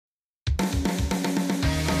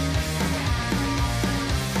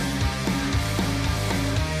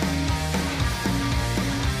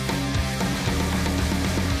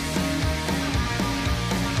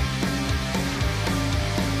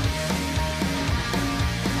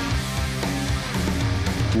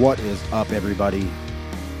What is up, everybody?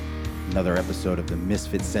 Another episode of the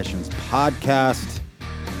Misfit Sessions podcast.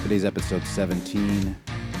 Today's episode 17.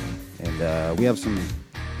 And we have some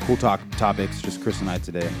cool topics, just Chris and I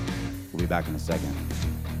today. We'll be back in a second.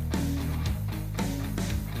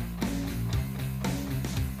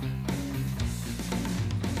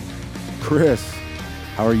 Chris,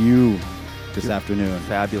 how are you this afternoon?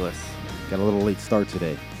 Fabulous. Got a little late start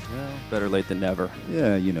today. Well, better late than never.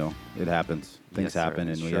 Yeah, you know, it happens. Things happen,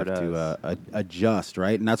 and we have to adjust,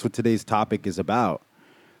 right? And that's what today's topic is about.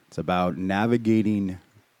 It's about navigating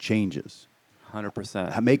changes.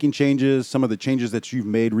 100%. Making changes, some of the changes that you've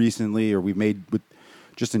made recently or we've made with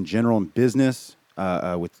just in general in business,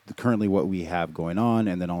 with currently what we have going on,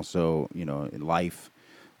 and then also, you know, in life.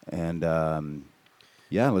 And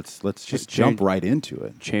let's just jump right into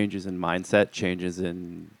it. Changes in mindset, changes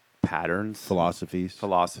in patterns. Philosophies.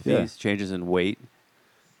 Yeah. Changes in weight.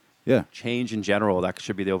 Yeah. Change in general, that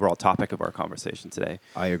should be the overall topic of our conversation today.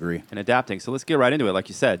 I agree. And adapting. So let's get right into it, like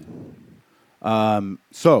you said.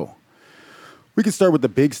 So we can start with the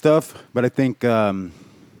big stuff, but I think,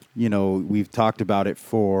 you know, we've talked about it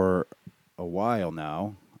for a while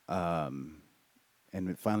now, and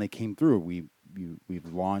it finally came through.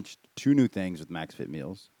 We've launched 2 new things with MaxFit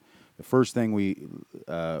Meals. The first thing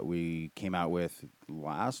we came out with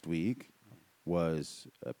last week was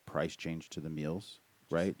a price change to the meals,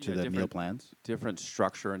 right? To the meal plans. Different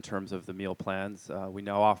structure in terms of the meal plans. We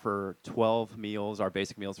now offer 12 meals, our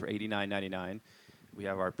basic meals for $89.99. We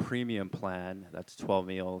have our premium plan, that's 12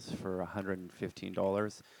 meals for $115.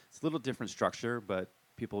 It's a little different structure, but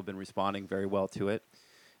people have been responding very well to it.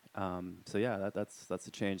 So yeah, that's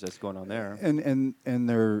the change that's going on there. And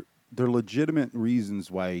they're legitimate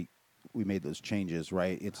reasons why we made those changes,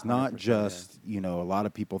 right? It's not just, you know, a lot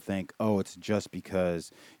of people think, oh, it's just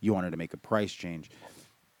because you wanted to make a price change.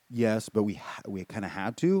 Yes, but we kind of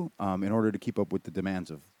had to in order to keep up with the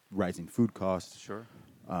demands of rising food costs. Sure.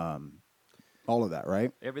 All of that,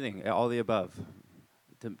 right? Everything, all the above,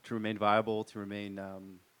 to remain viable, to remain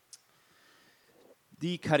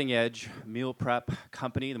the cutting edge meal prep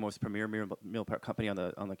company, the most premier meal prep company on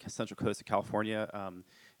the Central Coast of California.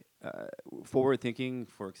 Forward thinking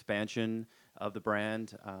for expansion of the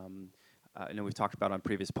brand. I know we've talked about on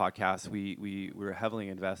previous podcasts. We were heavily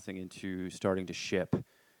investing into starting to ship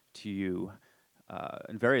to you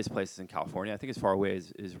in various places in California. I think as far away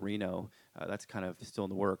as Reno. That's kind of still in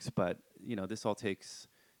the works, but you know, this all takes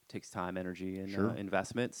time, energy, and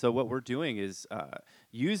investment. So what we're doing is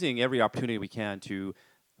using every opportunity we can to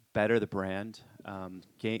better the brand,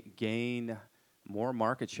 gain more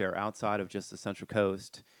market share outside of just the Central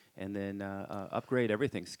Coast, and then upgrade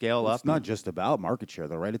everything, scale up. It's not just about market share,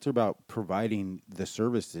 though, right? It's about providing the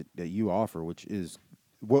service that you offer, which is,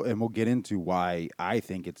 and we'll get into why I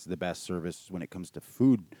think it's the best service when it comes to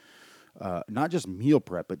food. Not just meal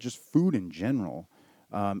prep, but just food in general.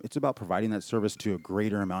 It's about providing that service to a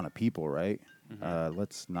greater amount of people, right? Mm-hmm.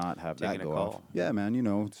 Let's not have Taking that go a call. off. Yeah, man. You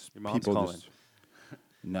know, it's Your mom's people calling.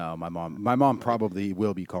 No, my mom probably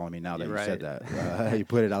will be calling me now that you said that. You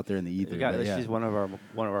put it out there in the ether. She's one of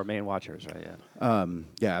our main watchers, right? Yeah.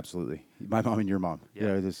 Yeah, absolutely. My mom and your mom. Yeah. You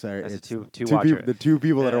know, it's two the 2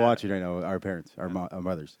 people that are watching right now, our parents, our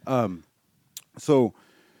mothers. So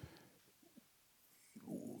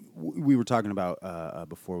we were talking about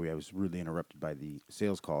before I was rudely interrupted by the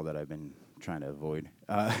sales call that I've been trying to avoid.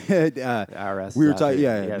 IRS. We were talking. You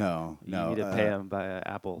No. need to pay them by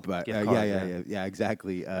Apple. But gift card, yeah,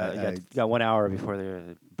 exactly. You got 1 hour before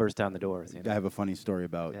they burst down the doors. You know? I have a funny story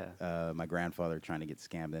about my grandfather trying to get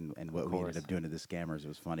scammed and what we ended up doing to the scammers. It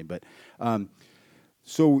was funny, but.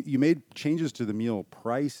 So you made changes to the meal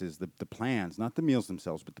prices, the plans, not the meals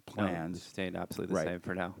themselves, but the plans. No, staying absolutely the same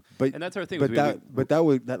for now. And that's our thing. But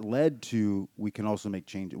that led to we can also make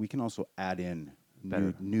changes. We can also add in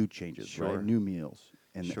new changes, right? New meals,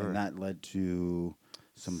 and that led to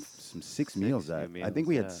some 6 meals. I think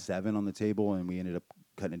we had 7 on the table, and we ended up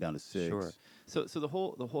cutting it down to 6. Sure. So the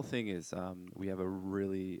whole thing is we have a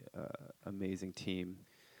really amazing team.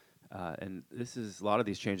 And a lot of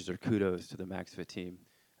these changes are kudos to the MaxFit team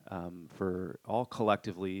for all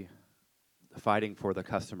collectively fighting for the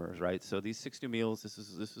customers, right? So these 6 new meals, this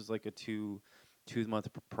is like a 2-month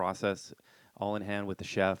process, all in hand with the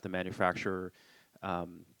chef, the manufacturer,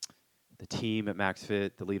 the team at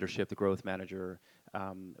MaxFit, the leadership, the growth manager.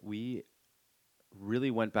 We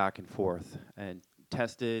really went back and forth and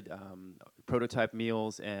tested prototype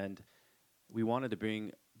meals, and we wanted to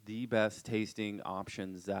bring the best tasting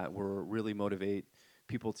options that will really motivate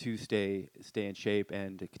people to stay in shape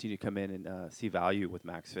and to continue to come in and see value with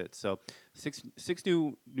MaxFit. So six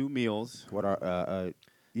new meals. What are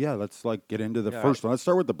Yeah, let's like get into the Yeah. first one. Let's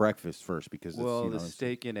start with the breakfast first because it's Well, you the know it's,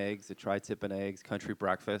 steak and eggs, the tri-tip and eggs, country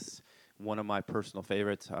breakfast, one of my personal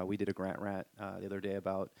favorites. We did a Grant rant the other day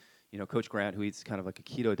about, Coach Grant, who eats kind of like a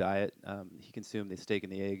keto diet. He consumed the steak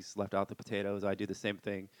and the eggs, left out the potatoes. I do the same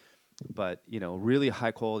thing, but really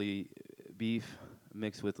high quality beef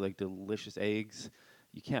mixed with like delicious eggs.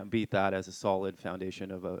 You can't beat that as a solid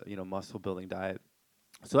foundation of a muscle building diet.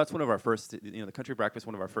 So that's one of our first, the country breakfast,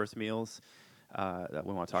 one of our first meals that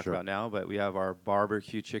we want to talk sure. about now. But we have our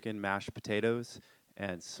barbecue chicken, mashed potatoes,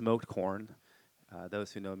 and smoked corn.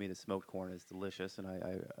 Those who know me, the smoked corn is delicious, and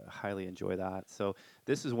I highly enjoy that. So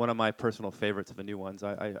this is one of my personal favorites of the new ones.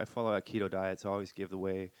 I follow a keto diet, so I always give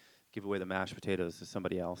away the mashed potatoes to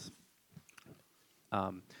somebody else.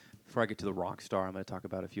 Before I get to the rock star, I'm going to talk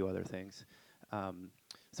about a few other things.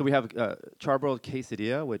 So we have charbroiled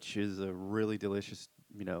quesadilla, which is a really delicious,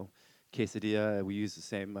 quesadilla. We use the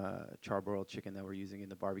same charbroiled chicken that we're using in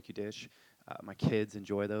the barbecue dish. My kids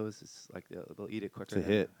enjoy those. It's like they'll eat it quicker. It's a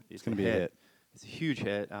hit. It's going to be a hit. It's a huge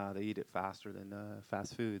hit. They eat it faster than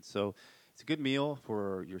fast food. So it's a good meal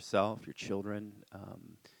for yourself, your children.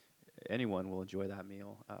 Anyone will enjoy that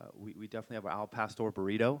meal. We definitely have our al pastor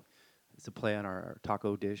burrito. It's a play on our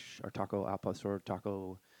taco dish, our taco al pastor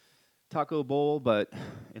taco bowl, but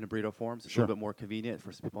in a burrito form. So it's a Sure. little bit more convenient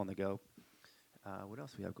for some people on the go. What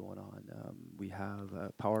else we have going on? We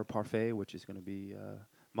have Power Parfait, which is going to be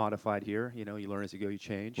modified here. You learn as you go, you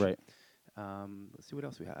change. Right. Let's see what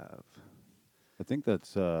else we have. I think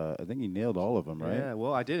that's. I think you nailed all of them, right? Yeah,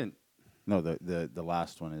 well, I didn't. No, the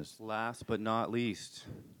last one is. Last but not least,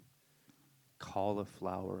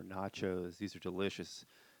 cauliflower nachos. These are delicious.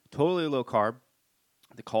 Totally low carb.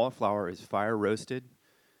 The cauliflower is fire roasted,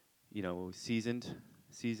 seasoned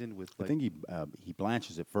with I like think he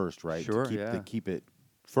blanches it first, right? Sure, To keep it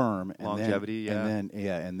firm. And Longevity, then,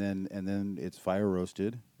 and then it's fire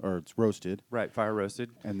roasted or it's roasted. right, fire roasted,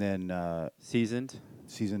 And then seasoned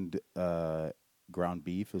ground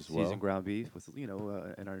beef as well. seasoned ground beef with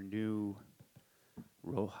and our new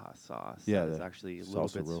Roja sauce. Yeah, it's the actually a little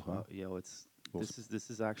salsa bit. Roja. It's this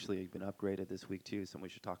is actually been upgraded this week too. Something we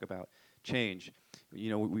should talk about. Change.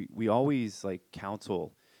 We always like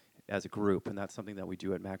counsel as a group, and that's something that we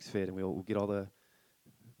do at MaxFit, and we'll get all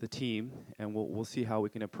the team, and we'll see how we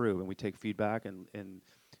can improve, and we take feedback, and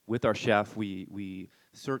with our chef, we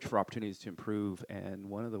search for opportunities to improve, and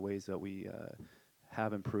one of the ways that we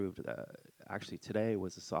have improved actually today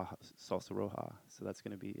was the salsa roja. So that's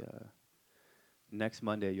going to be next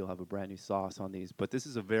Monday. You'll have a brand new sauce on these, but this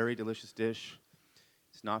is a very delicious dish.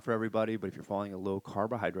 It's not for everybody, but if you're following a low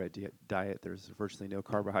carbohydrate diet, there's virtually no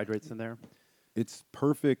carbohydrates in there. It's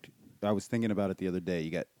perfect. I was thinking about it the other day.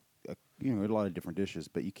 You got a lot of different dishes,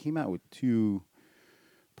 but you came out with two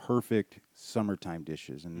perfect summertime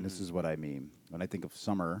dishes, and this is what I mean. When I think of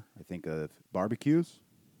summer, I think of barbecues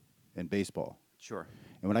and baseball. Sure.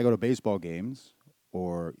 And when I go to baseball games,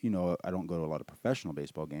 or I don't go to a lot of professional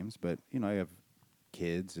baseball games, but I have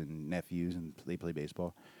kids and nephews, and they play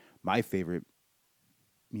baseball. My favorite,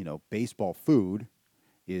 baseball food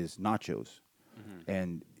is nachos,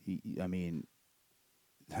 and I mean,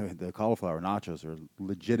 the cauliflower nachos are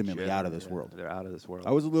legitimately out of this world. They're out of this world.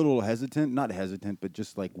 I was a little not hesitant, but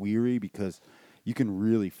just like weary because you can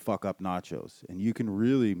really fuck up nachos, and you can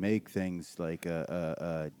really make things like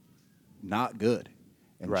not good.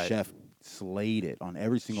 And Right. Chef slayed it on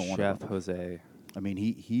every single one of Chef them. Jose. I mean,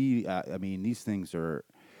 I mean, these things are.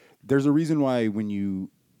 There's a reason why when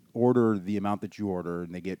you order the amount that you order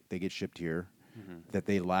and they get shipped here, that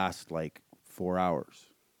they last like 4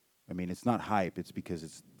 hours. I mean, it's not hype. It's because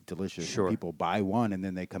it's delicious. Sure. People buy one and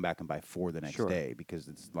then they come back and buy 4 the next Sure. day because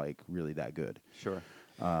it's like really that good. Sure.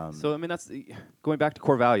 So I mean, that's going back to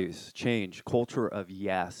core values, change, culture of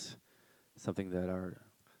yes, something that our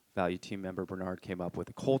value team member Bernard came up with.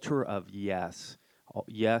 A culture of yes,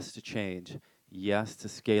 yes to change, yes to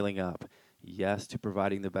scaling up, yes to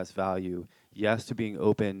providing the best value, yes to being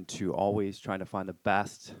open to always trying to find the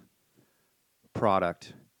best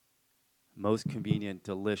product, most convenient,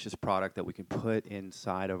 delicious product that we can put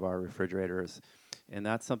inside of our refrigerators. And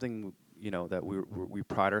that's something, that we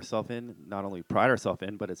pride ourselves in, not only pride ourselves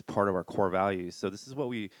in, but it's part of our core values. So this is what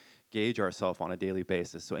we gauge ourselves on a daily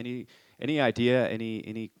basis. So any idea,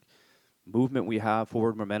 any movement we have,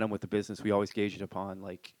 forward momentum with the business, we always gauge it upon,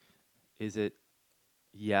 like, is it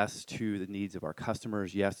yes to the needs of our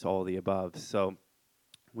customers, yes to all of the above. So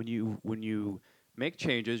when you make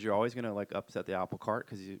changes, you're always going to like upset the apple cart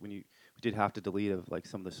because we did have to delete of like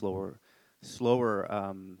some of the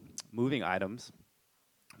slower moving items,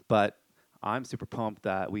 but I'm super pumped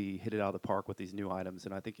that we hit it out of the park with these new items,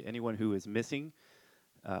 and I think anyone who is missing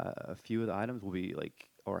a few of the items will be like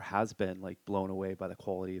or has been like blown away by the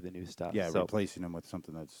quality of the new stuff. Yeah, So replacing them with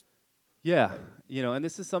something that's yeah, and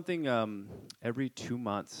this is something every 2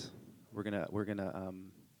 months we're gonna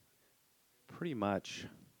pretty much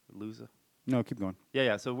lose a no. Keep going.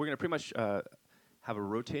 yeah. So we're gonna pretty much have a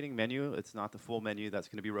rotating menu. It's not the full menu that's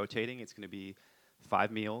gonna be rotating. It's gonna be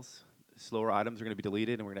 5 meals. Slower items are gonna be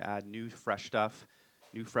deleted, and we're gonna add new fresh stuff,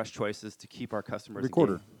 new fresh choices to keep our customers Every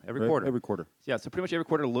quarter. Every Right? quarter. Every quarter. Yeah. So pretty much every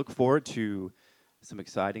quarter, look forward to some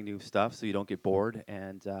exciting new stuff, so you don't get bored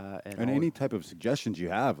And any type of suggestions you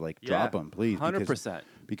have, like drop them, please. 100%.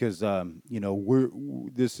 Because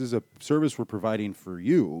this is a service we're providing for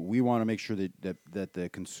you. We want to make sure that the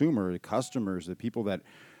consumer, the customers, the people that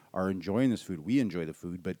are enjoying this food, we enjoy the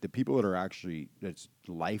food, but the people that are actually that's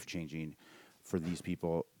life changing for these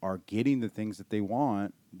people are getting the things that they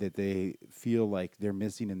want, that they feel like they're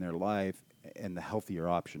missing in their life, and the healthier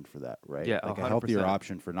option for that, right? Yeah, Like a healthier 100%.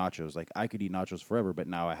 option for nachos. Like I could eat nachos forever, but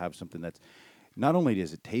now I have something that's not only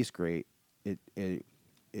does it taste great, it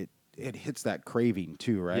hits that craving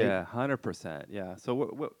too, right? Yeah, 100%. Yeah.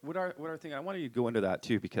 So what are thing? I wanted you to go into that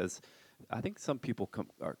too, because I think some people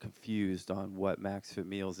are confused on what MaxFit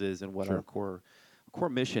Meals is and what Sure. our core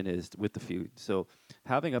mission is with the food. So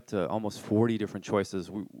having up to almost 40 different choices,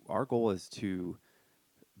 our goal is to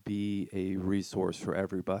be a resource for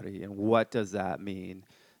everybody. And what does that mean?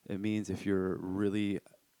 It means if you're really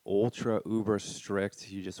ultra uber strict,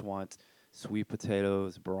 you just want sweet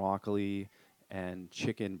potatoes, broccoli, and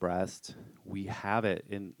chicken breast. We have it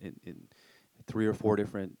in 3 or 4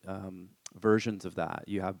 different versions of that.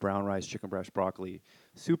 You have brown rice, chicken breast, broccoli,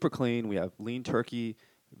 super clean. We have lean turkey.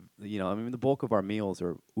 The bulk of our meals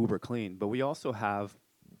are uber clean, but we also have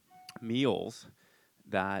meals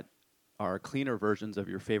that are cleaner versions of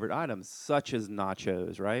your favorite items, such as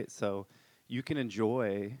nachos, right? So you can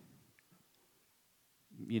enjoy,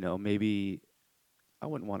 maybe I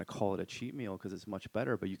wouldn't want to call it a cheat meal because it's much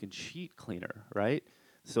better, but you can cheat cleaner, right?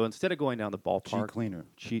 So instead of going down the ballpark,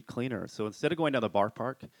 cheat cleaner. So instead of going down the bar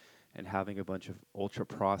park and having a bunch of ultra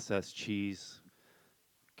processed cheese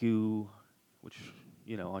goo, which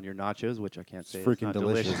on your nachos, which I can't It's say it's freaking not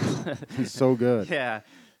delicious. delicious. It's so good. Yeah,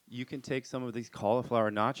 you can take some of these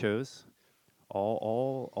cauliflower nachos,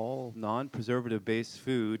 all non-preservative based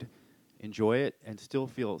food, enjoy it, and still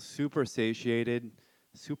feel super satiated,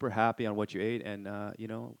 super happy on what you ate, and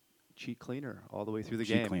cheat cleaner all the way through the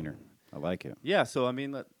game. Cheat cleaner. I like it. Yeah, so I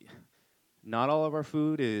mean, not all of our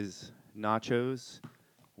food is nachos.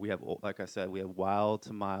 We have, like I said, we have wild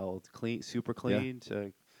to mild, clean, super clean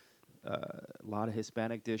to a lot of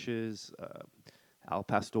Hispanic dishes, al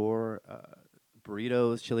pastor,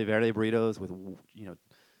 burritos, chili verde burritos with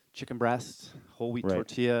chicken breast, whole wheat Right.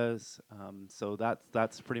 tortillas. So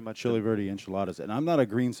that's pretty much Chili verde enchiladas, and I'm not a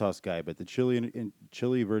green sauce guy, but the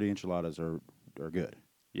chili verde enchiladas are good.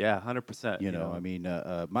 Yeah, 100%. I mean,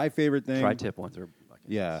 my favorite thing. Tri-tip ones are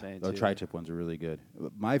insane the too. tri-tip ones are really good.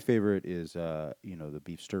 My favorite is the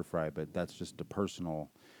beef stir fry, but that's just a personal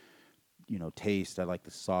taste. I like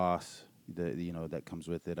the sauce that comes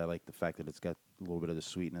with it. I like the fact that it's got a little bit of the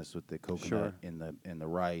sweetness with the coconut in the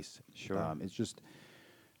rice. Sure. It's just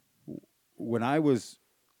when I was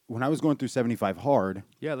going through 75 hard.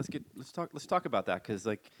 Yeah, let's talk about that, because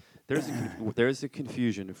like there's a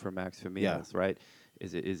confusion for MaxFit Meals, right?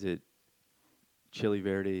 Is it chili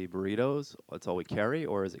verde burritos? That's all we carry,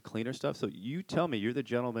 or is it cleaner stuff? So you tell me. You're the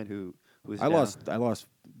gentleman who's I lost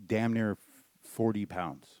damn near 40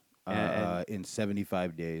 pounds. And In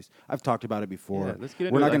 75 days. I've talked about it before. Yeah, let's get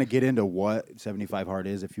into We're not it, going to like- get into what 75 hard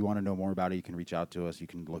is. If you want to know more about it, you can reach out to us. You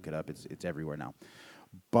can look it up. It's everywhere now.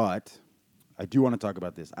 But I do want to talk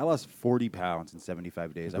about this. I lost 40 pounds in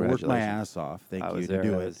 75 days. I worked my Congratulations. ass off. Thank I you was to there.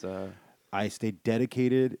 do I it. was, I stayed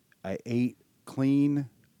dedicated. I ate clean.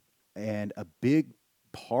 And a big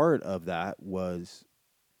part of that was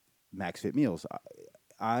MaxFit Meals.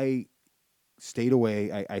 I stayed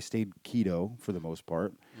away. I stayed keto for the most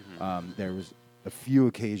part. There was a few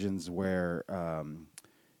occasions where,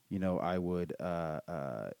 I would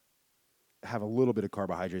have a little bit of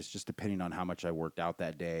carbohydrates, just depending on how much I worked out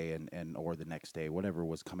that day and or the next day, whatever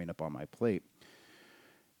was coming up on my plate.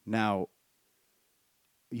 Now,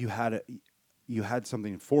 you had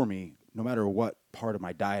something for me, no matter what part of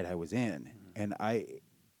my diet I was in, and I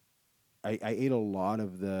ate a lot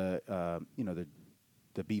of the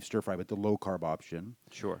beef stir fry, but the low carb option.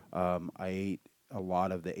 Sure. I ate a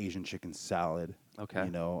lot of the Asian chicken salad. Okay.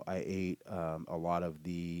 I ate a lot of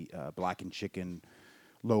the blackened chicken,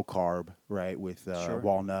 low carb, right, with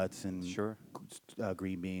walnuts and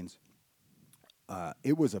green beans.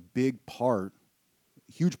 It was a big part,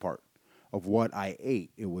 huge part of what I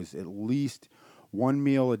ate. It was at least one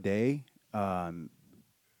meal a day,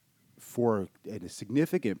 for a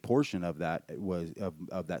significant portion of that was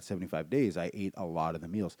of that 75 days, I ate a lot of the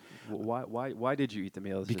meals Why did you eat the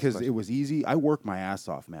meals? because it was easy. I work my ass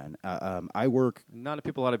off, man. I work. Not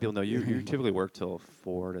a lot of people know you typically work till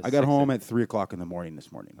 4 to 6. I got home at 3:00 in the morning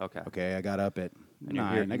this morning. Okay. Okay. I got up at And you're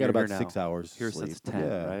 9. here- I you're got about here 6 now. hours Here sleep. since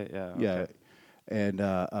 10, right? Yeah, Yeah. okay.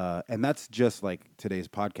 And that's just like today's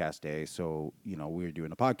podcast day. So, we're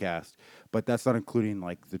doing a podcast, but that's not including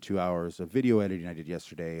like the 2 hours of video editing I did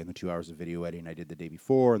yesterday and the 2 hours of video editing I did the day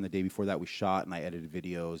before. And the day before that we shot and I edited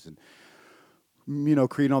videos and,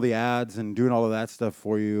 creating all the ads and doing all of that stuff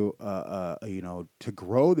for you, to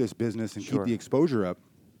grow this business and keep Sure. the exposure up.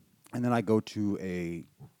 And then I go to a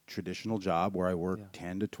traditional job where I work Yeah.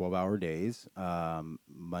 10 to 12-hour days,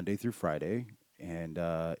 Monday through Friday, and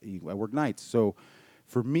I work nights. So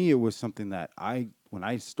for me, it was something that when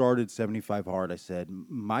I started 75 Hard, I said,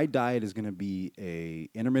 my diet is going to be a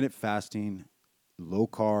intermittent fasting, low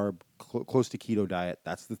carb, close to keto diet.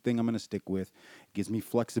 That's the thing I'm going to stick with. It gives me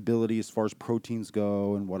flexibility as far as proteins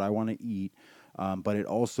go and what I want to eat. But it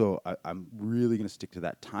also, I'm really going to stick to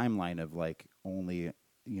that timeline of like only,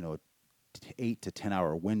 8 to 10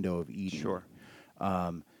 hour window of eating. Sure.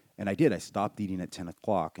 And I did. I stopped eating at 10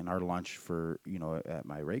 o'clock, and our lunch for, at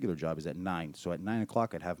my regular job is at 9. So at 9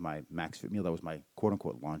 o'clock, I'd have my Max Fit meal. That was my quote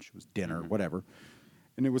unquote lunch. It was dinner, whatever.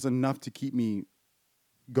 And it was enough to keep me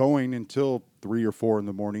going until 3 or 4 in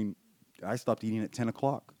the morning. I stopped eating at 10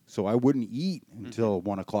 o'clock. So I wouldn't eat until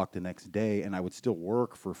 1 o'clock the next day, and I would still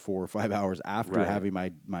work for 4 or 5 hours after Right. having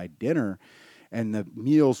my dinner. And the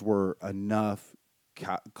meals were enough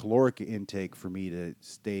caloric intake for me to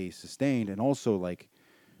stay sustained, and also like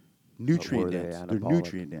nutrient dense. They're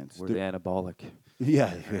nutrient dense. Were they anabolic?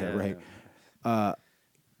 Yeah, right.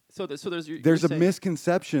 So there's There's a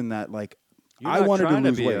misconception that like You're I not wanted to trying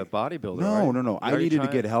lose be weight. a bodybuilder. No, right? no. I Are you needed to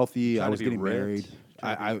trying- get healthy. I trying to was be getting ripped? married.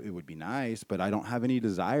 Trying to It would be nice, but I don't have any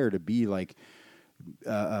desire to be like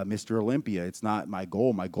Mr. Olympia. It's not my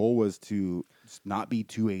goal. My goal was to not be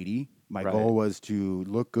 280. My Right. goal was to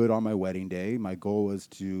look good on my wedding day. My goal was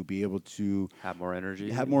to be able to have more energy.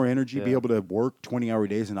 be Yeah. able to work 20-hour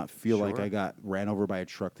days and not feel like Sure. I got ran over by a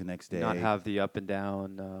truck the next day. Not have the up and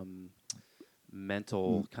down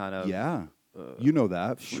mental kind of. Yeah. You know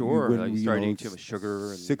that. Sure. When Like you we, started eating too much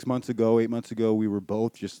sugar and 6 months ago, 8 months ago, we were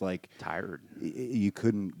both just like, tired.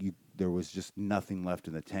 there was just nothing left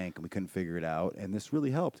in the tank and we couldn't figure it out. And this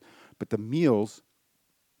really helped. But the meals,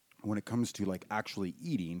 when it comes to like actually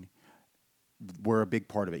eating, were a big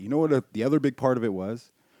part of it. You know what the other big part of it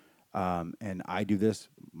was? And I do this,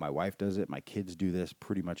 my wife does it, my kids do this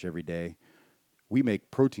pretty much every day. We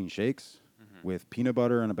make protein shakes with peanut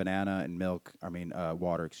butter and a banana and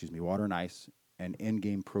water and ice, and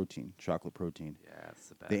Endgame protein, chocolate protein. Yeah, it's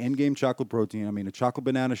the best. The Endgame chocolate protein, a chocolate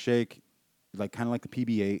banana shake, kind of like the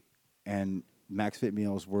PB8, and Max Fit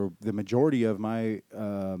meals were the majority of my,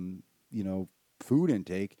 food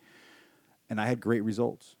intake, and I had great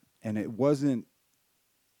results. And it wasn't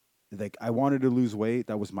like I wanted to lose weight.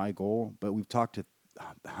 That was my goal. But we've talked to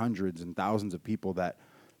hundreds and thousands of people that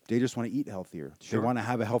they just want to eat healthier. Sure. They want to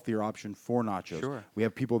have a healthier option for nachos. Sure. We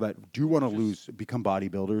have people that do want to become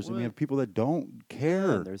bodybuilders, and we have people that don't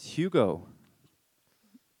care. Yeah, there's Hugo.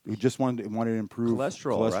 Who just wanted to improve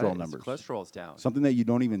Cholesterol right? numbers. His cholesterol's down. Something that you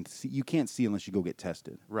don't even see. You can't see unless you go get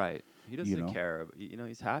tested. Right. He doesn't know? care.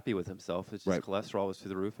 He's happy with himself. It's just Right. cholesterol was through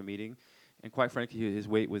the roof from eating. And quite frankly, his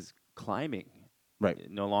weight was climbing. Right. It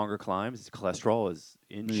no longer climbs. His cholesterol is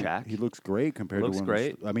in check. He looks great compared Looks to when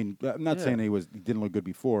great. I'm not Yeah. saying he didn't look good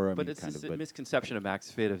before. But it's this but misconception of Max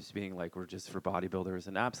Fit as being like we're just for bodybuilders,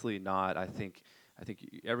 and absolutely not. I think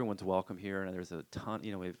everyone's welcome here, and there's a ton. We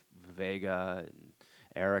have Vega and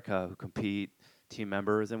Erica who compete, team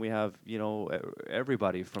members, and we have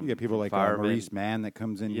everybody from. you get people from like firemen. Maurice Mann that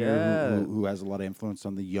comes in Yeah. here who has a lot of influence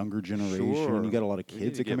on the younger generation. Sure. You got a lot of We need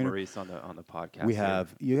kids to that get come in. Maurice on the podcast. We here.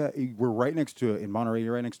 have we're right next to in Monterey.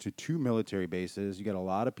 You're right next to 2 military bases. You got a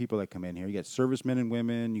lot of people that come in here. You got servicemen and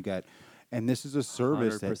women. And this is a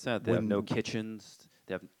service 100%. that They have no kitchens.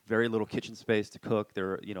 They have very little kitchen space to cook.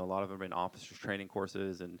 They're a lot of them are in officers training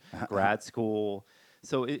courses and grad school.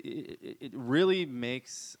 So it really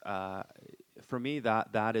makes for me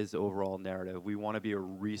that is overall narrative. We want to be a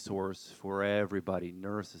resource for everybody: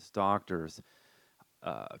 nurses, doctors,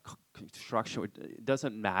 construction. It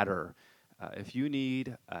doesn't matter. If you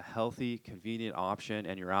need a healthy, convenient option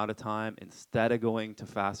and you're out of time, instead of going to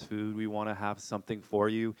fast food, we want to have something for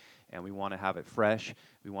you, and we want to have it fresh.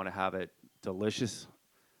 We want to have it delicious.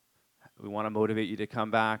 We want to motivate you to come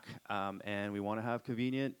back, and we want to have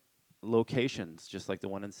convenient locations, just like the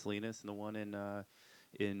one in Salinas and the one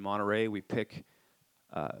in Monterey. We pick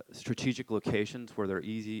strategic locations where they're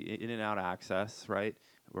easy in and out access, right?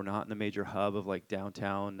 We're not in the major hub of like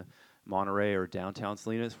downtown Monterey or downtown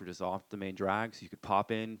Salinas. We're just off the main drag, so you could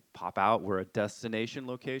pop in, pop out. We're a destination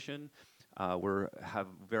location. We have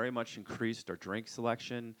very much increased our drink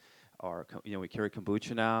selection. We carry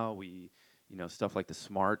kombucha now. Stuff like the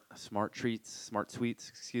smart sweets,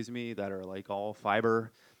 excuse me, that are like all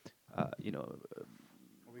fiber. Uh, you know,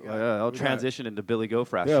 I'll transition into Billy Go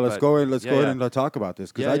Fresh. Yeah, let's go ahead. Let's go ahead and talk about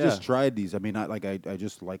this because Yeah, I just yeah. tried these. I mean, I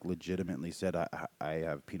just like legitimately said I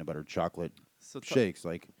have peanut butter chocolate So shakes.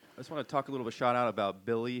 Like, I just want to talk a little bit shout out about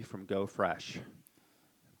Billy from Go Fresh.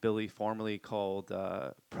 Billy, formerly called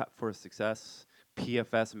Prep for Success,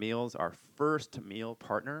 PFS Meals, our first meal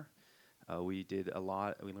partner. We did a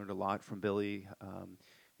lot. We learned a lot from Billy.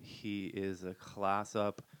 He is a class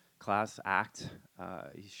act.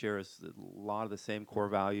 He shares a lot of the same core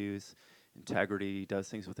values, integrity. He does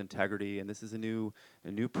things with integrity, and this is a new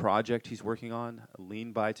project he's working on.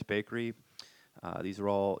 Lean Bites Bakery. These are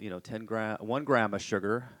all 1 gram of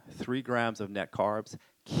sugar, 3 grams of net carbs,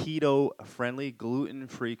 keto friendly, gluten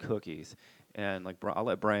free cookies. And like I'll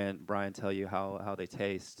let Brian tell you how they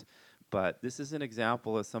taste. But this is an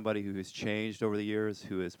example of somebody who has changed over the years,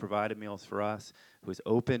 who has provided meals for us, who has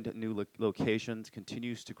opened new locations,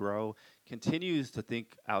 continues to grow, continues to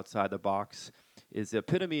think outside the box, is the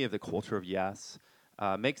epitome of the culture of yes,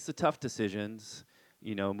 makes the tough decisions,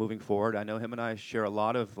 moving forward. I know him and I share a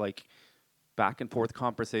lot of like back and forth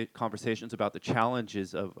conversations about the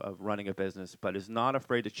challenges of running a business, but is not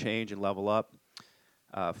afraid to change and level up.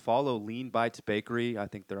 Follow Lean Bites Bakery. I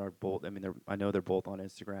think there are both. I know they're both on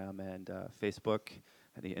Instagram and Facebook.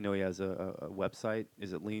 I know he has a website.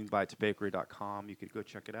 Is it leanbitesbakery.com? You could go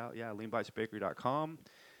check it out. Yeah, leanbitesbakery.com.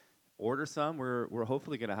 Order some. We're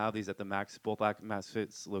hopefully going to have these at both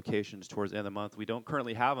MaxFit's locations towards the end of the month. We don't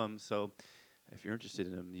currently have them, so if you're interested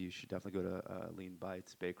in them, you should definitely go to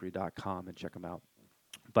leanbitesbakery.com and check them out.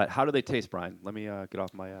 But how do they taste, Brian? Let me get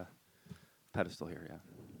off my pedestal here. Yeah,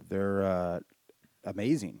 they're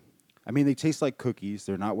amazing. I mean, they taste like cookies.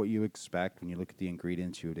 They're not what you expect when you look at the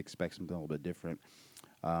ingredients. You would expect something a little bit different.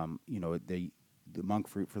 The monk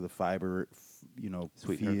fruit for the fiber,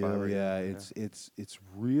 Sweetener feel. fiber, Yeah, yeah. it's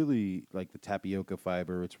really like the tapioca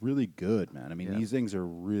fiber. It's really good, man. I mean, Yeah. these things are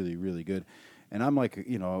really, really good. And I'm like,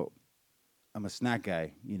 I'm a snack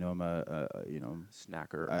guy. I'm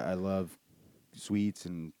Snacker. I love sweets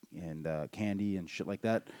and candy and shit like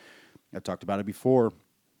that. I've talked about it before.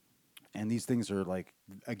 And these things are like,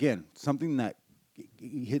 again, something that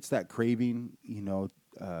hits that craving,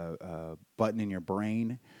 button in your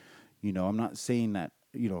brain. I'm not saying that,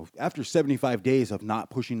 after 75 days of not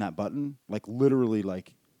pushing that button, like literally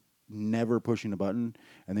like never pushing a button,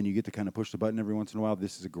 and then you get to kind of push the button every once in a while,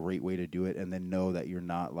 this is a great way to do it. And then know that you're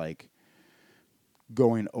not like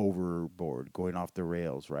going overboard, going off the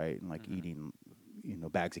rails, right? And like eating,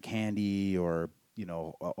 bags of candy or,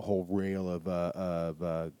 a whole rail of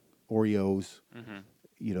Oreos.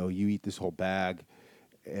 You eat this whole bag,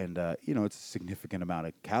 and it's a significant amount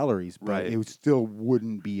of calories, but Right. it still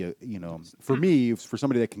wouldn't be for me, for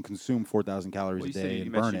somebody that can consume 4,000 calories Well, a day you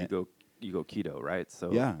and burn mentioned it. you go keto, right?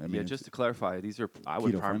 So Yeah, I mean, just to clarify, these are I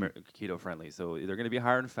would keto-friendly. keto friendly. So they're going to be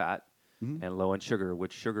higher in fat and low in sugar.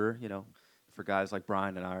 Which sugar, for guys like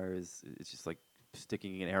Brian and I, it's just like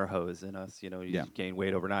sticking an air hose in us. You Yeah. just gain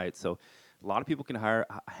weight overnight. So a lot of people can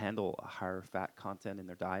handle a higher fat content in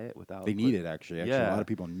their diet without. They need it actually. Actually, a Yeah. lot of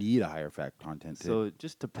people need a higher fat content too. So it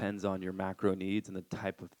just depends on your macro needs and the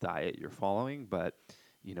type of diet you're following. But,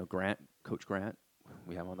 Coach Grant,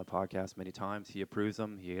 we have him on the podcast many times. He approves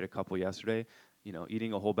them. He ate a couple yesterday.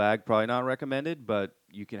 Eating a whole bag, probably not recommended, but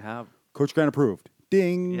you can have. Coach Grant approved.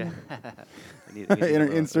 Ding. Yeah. we need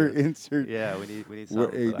insert. Yeah, we need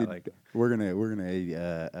something for that. Like, We're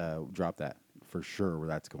gonna drop that for sure where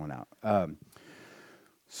that's going out.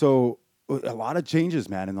 So a lot of changes,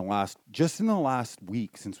 man, in the last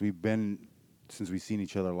week since we've seen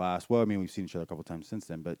each other last. Well, I mean, we've seen each other a couple times since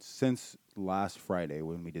then, but since last Friday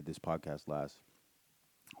when we did this podcast last,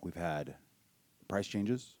 we've had price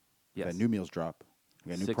changes. We've had Yes. new meals drop.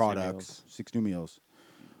 We got new 6 new products, meals. 6 new meals.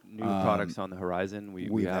 New products on the horizon.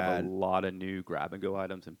 We have had- a lot of new grab and go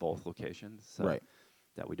items in both locations. So Right.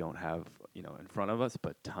 that we don't have, in front of us,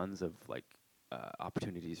 but tons of like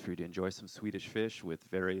opportunities for you to enjoy some Swedish fish with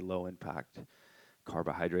very low impact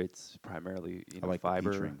carbohydrates, primarily I like the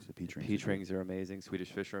fiber. peach rings. The peach rings are Peach good. rings are amazing.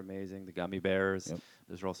 Swedish fish are amazing. The gummy bears, Yep.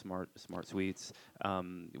 those are all smart sweets.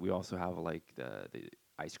 We also have like the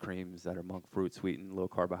ice creams that are monk fruit sweetened, low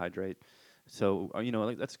carbohydrate. So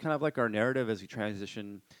like that's kind of like our narrative as we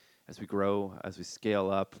transition as we grow, as we scale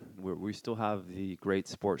up, we still have the great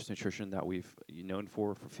sports nutrition that we've known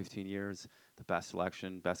for 15 years, the best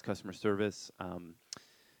selection, best customer service,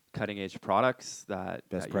 cutting edge products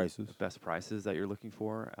Best prices. best prices that you're looking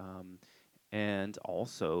for, and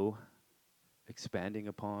also expanding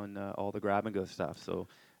upon all the grab and go stuff. So,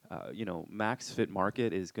 Max Fit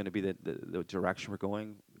Market is going to be the direction we're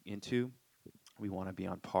going into. We want to be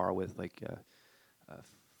on par with like a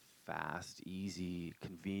fast, easy,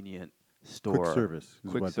 convenient store. Quick service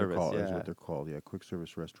is Quick what service, they're called. Is yeah. what they're called. Yeah, quick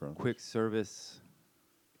service restaurants. Quick service,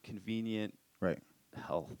 convenient Right.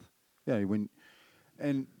 health. Yeah.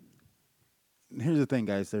 And here's the thing,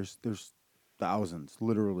 guys. There's thousands.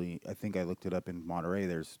 Literally, I think I looked it up in Monterey.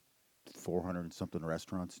 There's 400 and something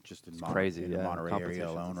restaurants just in, Crazy, in yeah. the Monterey area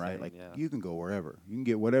Competition's alone, right? insane, Like yeah. you can go wherever. You can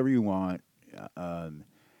get whatever you want,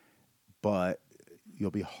 but you'll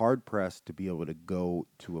be hard pressed to be able to go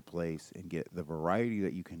to a place and get the variety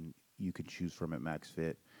that you can choose from at Max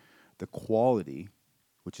Fit, the quality,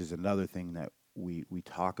 which is another thing that we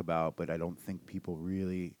talk about, but I don't think people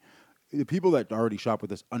really. The people that already shop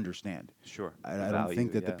with us understand. Sure. I The don't think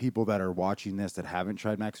value, that the yeah. people that are watching this that haven't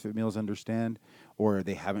tried Max Fit Meals understand, or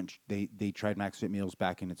they haven't. They tried Max Fit Meals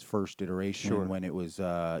back in its first iteration Sure. when it was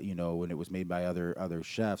when it was made by other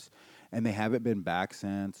chefs, and they haven't been back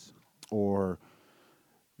since, or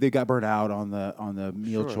they got burnt out on the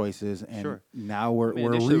meal Sure. choices, and Sure. now we're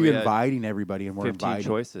initially we had re-inviting everybody, and we're 15 inviting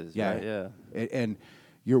choices, yeah, right? Yeah. and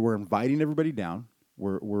we're inviting everybody down.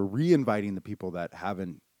 We're re-inviting the people that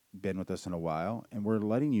haven't been with us in a while, and we're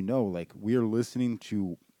letting you know, like, we're listening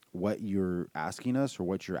to what you're asking us or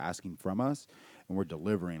what you're asking from us, and we're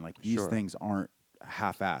delivering. Like, these Sure. things aren't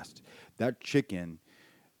half-assed. That chicken,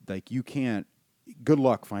 like, you can't. Good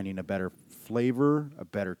luck finding a better flavor, a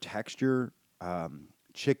better texture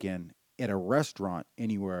chicken at a restaurant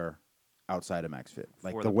anywhere outside of Max Fit.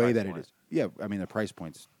 Like For the the way price that point. it is. Yeah, I mean the price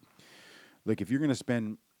points. Like if you're going to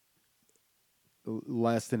spend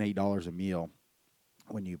less than $8 a meal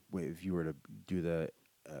if you were to do the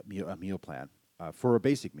meal plan for a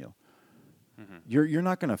basic meal, you're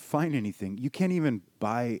not going to find anything. You can't even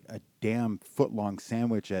buy a damn foot-long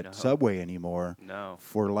sandwich at No. Subway anymore No.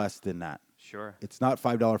 for less than that. Sure. It's not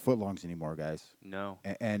 $5 footlongs anymore, guys. No.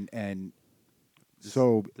 And This-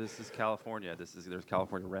 so this is California. There's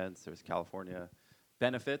California rents. There's California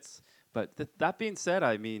benefits. But that being said,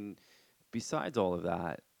 I mean, besides all of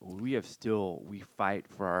that, we fight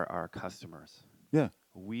for our customers. yeah,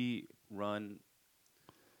 We run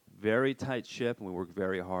very tight ship, and we work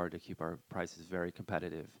very hard to keep our prices very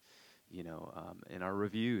competitive. In our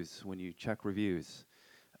reviews, when you check reviews,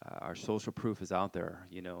 our social proof is out there,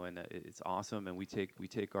 and it's awesome. And we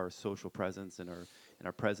take our social presence and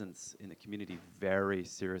our presence in the community very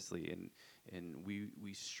seriously, and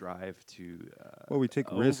we strive to well, we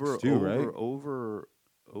take risks too, right? over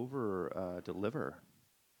deliver.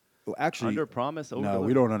 Well, actually, Under promise, over no, deliver.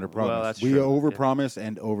 we don't under promise. Well, that's we true. over Yeah. promise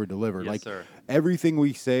and over deliver. Yes, like sir. everything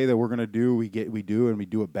we say that we're gonna do, we do, and we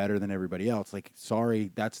do it better than everybody else. Like,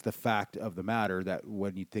 sorry, that's the fact of the matter. That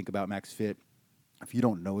when you think about Max Fit, if you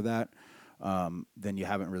don't know that, then you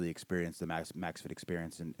haven't really experienced the Max Fit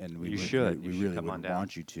experience, and we You would- should. we You should really come would on down.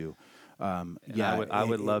 want you to. And Yeah, I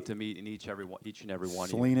would love to meet each and every one of you.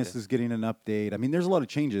 Salinas Yeah. is getting an update. I mean, there's a lot of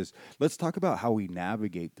changes. Let's talk about how we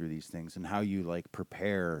navigate through these things and how you like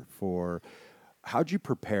prepare for. How'd you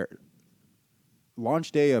prepare?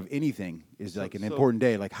 Launch day of anything is like an So- important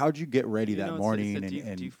day. Like, how'd you get ready that It's morning? a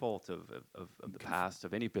and default of the past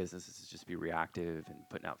of any business is to just be reactive and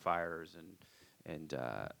putting out fires and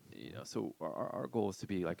so our goal is to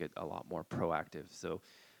be like a lot more proactive. So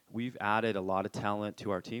we've added a lot of talent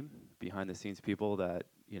to our team, behind the scenes people that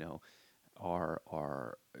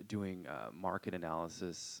are doing market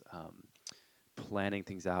analysis, planning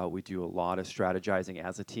things out. We do a lot of strategizing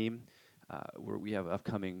as a team. Where we have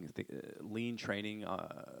upcoming lean training,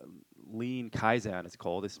 lean Kaizen it's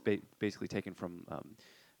called. It's basically taken from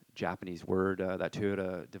Japanese word that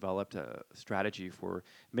Toyota developed a strategy for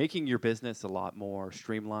making your business a lot more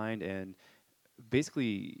streamlined and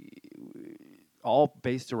basically all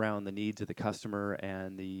based around the needs of the customer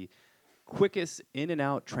and the quickest in and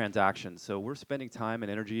out transactions. So we're spending time and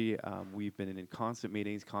energy. We've been in constant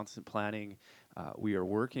meetings, constant planning. We are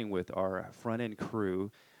working with our front end crew,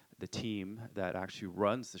 the team that actually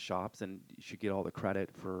runs the shops, and you should get all the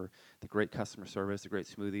credit for the great customer service, the great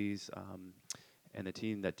smoothies, and the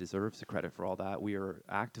team that deserves the credit for all that. We are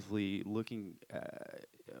actively looking,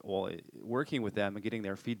 working with them and getting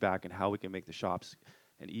their feedback on how we can make the shops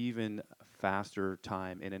an even faster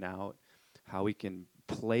time in and out, how we can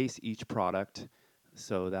place each product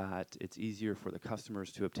so that it's easier for the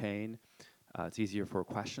customers to obtain. It's easier for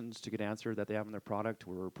questions to get answered that they have in their product.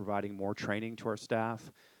 We're providing more training to our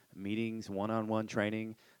staff, meetings, one-on-one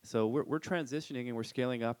training. So we're transitioning and we're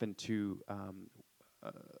scaling up into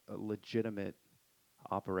a legitimate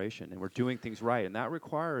operation, and we're doing things right, and that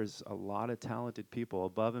requires a lot of talented people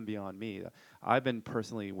above and beyond me. I've been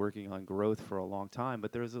personally working on growth for a long time,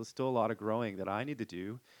 but there's still a lot of growing that I need to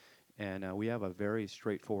do, and we have a very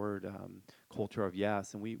straightforward culture of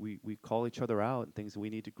yes, and we call each other out and things that we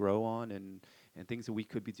need to grow on, and things that we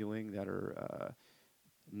could be doing that are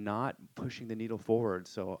not pushing the needle forward.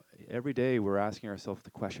 So every day we're asking ourselves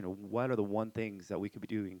the question of what are the one things that we could be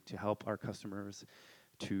doing to help our customers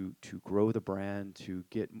to grow the brand, to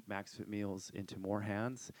get Max Fit Meals into more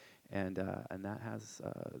hands, and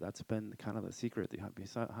that's been kind of the secret,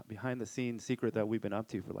 behind the scenes secret that we've been up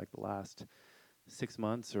to for like the last 6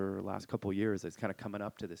 months or last couple of years. It's kind of coming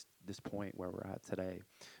up to this point where we're at today,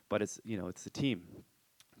 but it's it's the team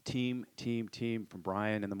from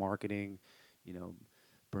Brian in the marketing,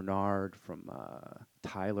 Bernard, from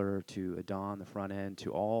Tyler to Adon, the front end,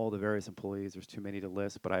 to all the various employees. There's too many to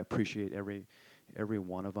list, but I appreciate every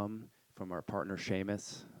one of them, from our partner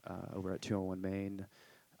Seamus over at 201 Main,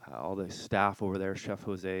 all the staff over there, Chef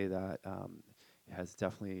Jose, that has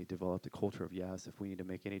definitely developed a culture of yes. If we need to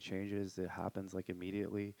make any changes, it happens like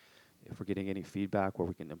immediately. If we're getting any feedback where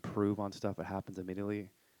we can improve on stuff, it happens immediately.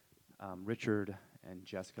 Richard and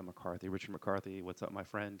Jessica McCarthy. Richard McCarthy, what's up, my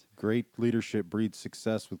friend? Great leadership breeds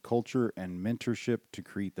success with culture and mentorship to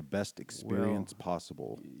create the best experience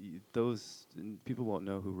possible. Those people won't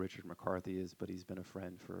know who Richard McCarthy is, but he's been a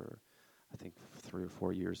friend for, I think, 3 or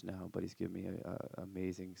 4 years now. But he's given me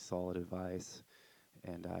amazing, solid advice,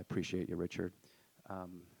 and I appreciate you, Richard.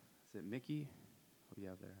 Is it Mickey? What do you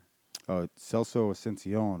have there? Celso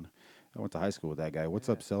Ascension. I went to high school with that guy. What's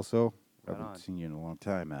up, Celso? Right I haven't on. seen you in a long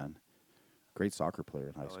time, man. Great soccer player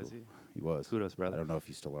in high school. Is he? He was. Kudos, brother. I don't know if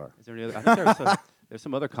you still are. Is there any other? I think there's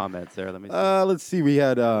some other comments there. Let me see. Let's see. We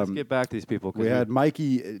had Let's get back to these people. we had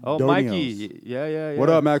Mikey. Oh, Donios. Mikey. Yeah. What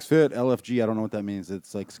up, Max Fit? LFG. I don't know what that means.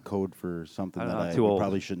 It's like code for something that I too old.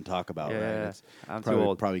 probably shouldn't talk about. Yeah, right? It's I'm probably, too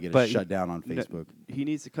old. Probably get But shut down on Facebook. He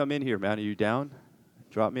needs to come in here, man. Are you down?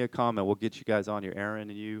 Drop me a comment. We'll get you guys on here, Aaron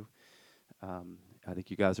and you. I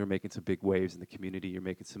think you guys are making some big waves in the community. You're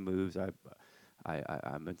making some moves.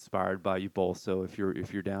 I'm inspired by you both. So if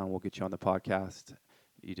you're down, we'll get you on the podcast.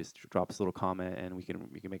 You just drop us a little comment, and we can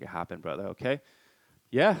make it happen, brother. Okay?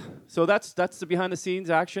 Yeah. So that's the behind the scenes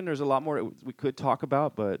action. There's a lot more we could talk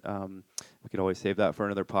about, but we could always save that for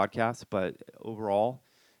another podcast. But overall,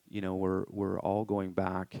 we're all going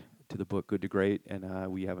back to the book Good to Great,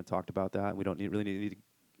 and we haven't talked about that. We don't really need to.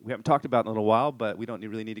 We haven't talked about it in a little while, but we don't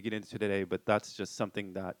really need to get into today. But that's just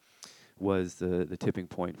something that was the tipping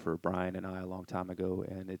point for Brian and I a long time ago,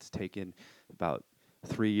 and it's taken about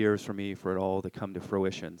 3 years for me for it all to come to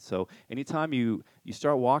fruition. So anytime you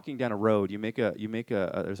start walking down a road, you make a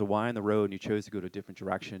there's a Y in the road, and you chose to go to a different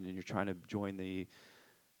direction, and you're trying to join the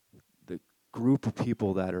group of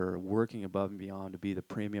people that are working above and beyond to be the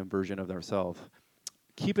premium version of themselves.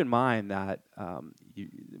 Keep in mind that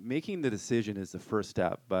making the decision is the first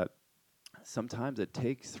step, but sometimes it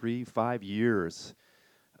takes 3-5 years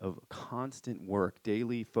of constant work,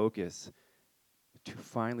 daily focus, to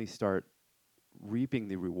finally start reaping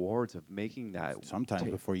the rewards of making that. Sometimes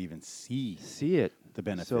before you even see it, the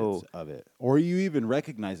benefits of it, or you even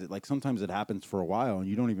recognize it. Like sometimes it happens for a while, and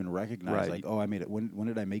you don't even recognize. Like, oh, I made it. When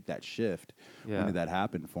did I make that shift? Yeah. When did that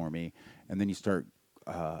happen for me? And then you start,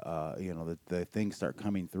 the things start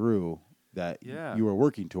coming through that you were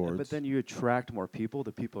working towards. But then you attract more people.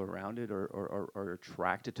 The people around it are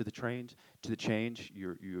attracted to the change.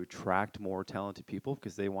 You attract more talented people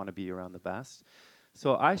because they want to be around the best.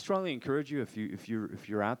 So I strongly encourage you, if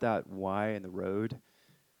you're at that Y in the road,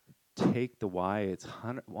 take the Y. It's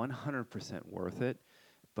 100% worth it.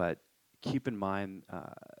 But keep in mind,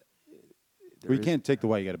 you can't take the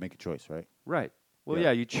Y. You got to make a choice, right? Right. Well,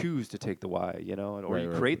 yeah, you choose to take the Y, or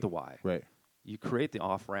you create the Y. Right. You create the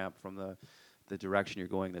off ramp from the direction you're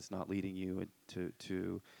going that's not leading you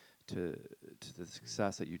to the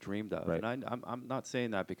success that you dreamed of. Right. And I'm not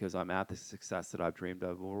saying that because I'm at the success that I've dreamed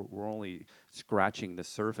of. We're only scratching the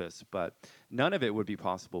surface, but none of it would be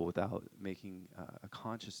possible without making a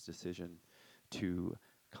conscious decision to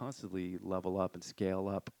constantly level up and scale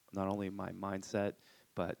up not only my mindset,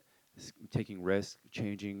 but taking risks,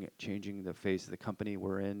 changing the face of the company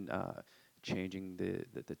we're in, changing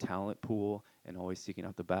the talent pool, and always seeking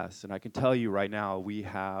out the best. And I can tell you right now, we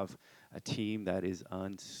have a team that is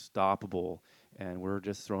unstoppable, and we're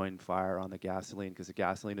just throwing fire on the gasoline because the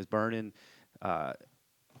gasoline is burning.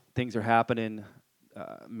 Things are happening.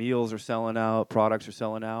 meals are selling out, products are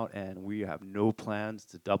selling out, and we have no plans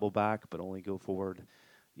to double back, but only go forward.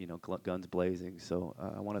 Guns blazing. So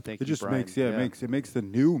I want to thank It you, just Brian. makes it makes the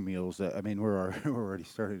new meals. I mean, we're already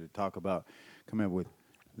starting to talk about coming up with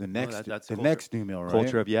the next that's the culture. next new meal, right?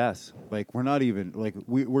 Culture of yes. Like we're not even like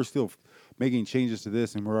we're still making changes to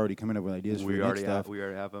this, and we're already coming up with ideas for the next stuff. We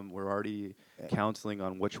already have them. We're already counseling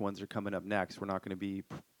on which ones are coming up next. We're not going to be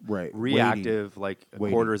Right. reactive like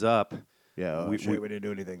Waiting. quarters up. Yeah, we didn't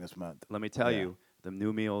do anything this month. Let me tell you, the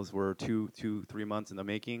new meals were 3 months in the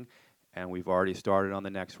making, and we've already started on the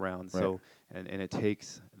next round. Right. So, and it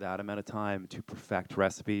takes that amount of time to perfect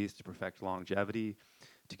recipes, to perfect longevity,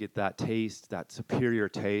 to get that taste, that superior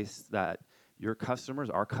taste that our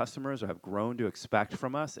customers have grown to expect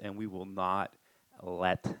from us, and we will not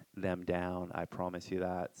let them down. I promise you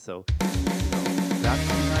that. So, that's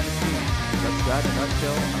the United States. That's that in a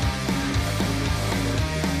nutshell.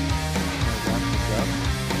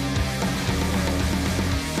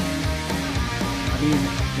 I mean,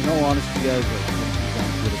 in all honesty, guys, like,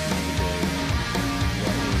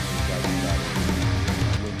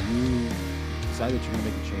 when you decide that you're going to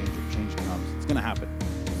make a change or change comes, it's going to happen.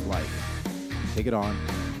 It's life. Take it on,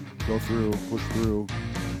 go through, push through,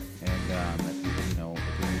 and at the end of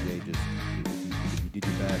the day, just if you did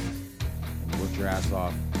your best and you worked your ass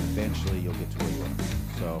off, eventually you'll get to where you are.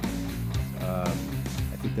 So,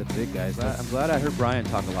 I think that's it, guys. I'm glad I heard Brian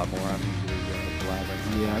talk a lot more. I'm usually glad.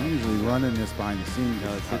 I'm usually running this behind the scenes.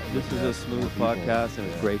 This is a smooth podcast, and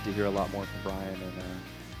it's great to hear a lot more from Brian. And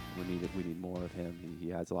we need more of him.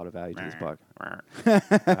 He adds a lot of value to this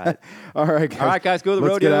podcast. All right, guys, go to the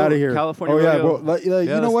Let's rodeo. Get out of here. California rodeo. Well, you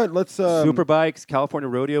know what? Let's Superbikes, California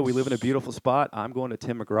rodeo. We live in a beautiful spot. I'm going to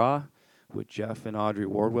Tim McGraw with Jeff and Audrey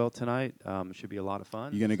Wardwell tonight. Should be a lot of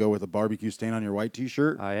fun. You gonna go with a barbecue stain on your white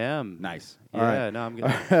T-shirt? I am. Nice. Yeah, all right. No, I'm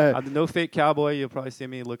gonna. I'm the no fake cowboy. You'll probably see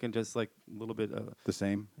me looking just like a little bit. The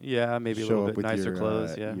same. Yeah, maybe a Show little up bit with nicer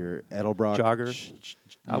clothes. your Edelbrock jogger.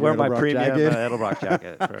 I wear my premium Edelbrock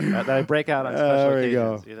jacket that I break out on special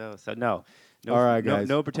occasions. So no. All right, guys.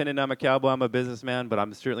 No pretending I'm a cowboy. I'm a businessman, but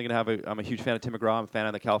I'm certainly gonna have I'm a huge fan of Tim McGraw. I'm a fan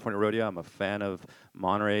of the California rodeo. I'm a fan of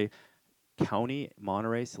Monterey County,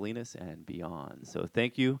 Monterey, Salinas, and beyond. So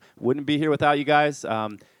thank you. Wouldn't be here without you guys.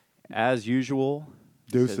 As usual.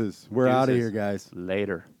 Deuces. We're out of here, guys.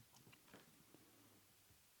 Later.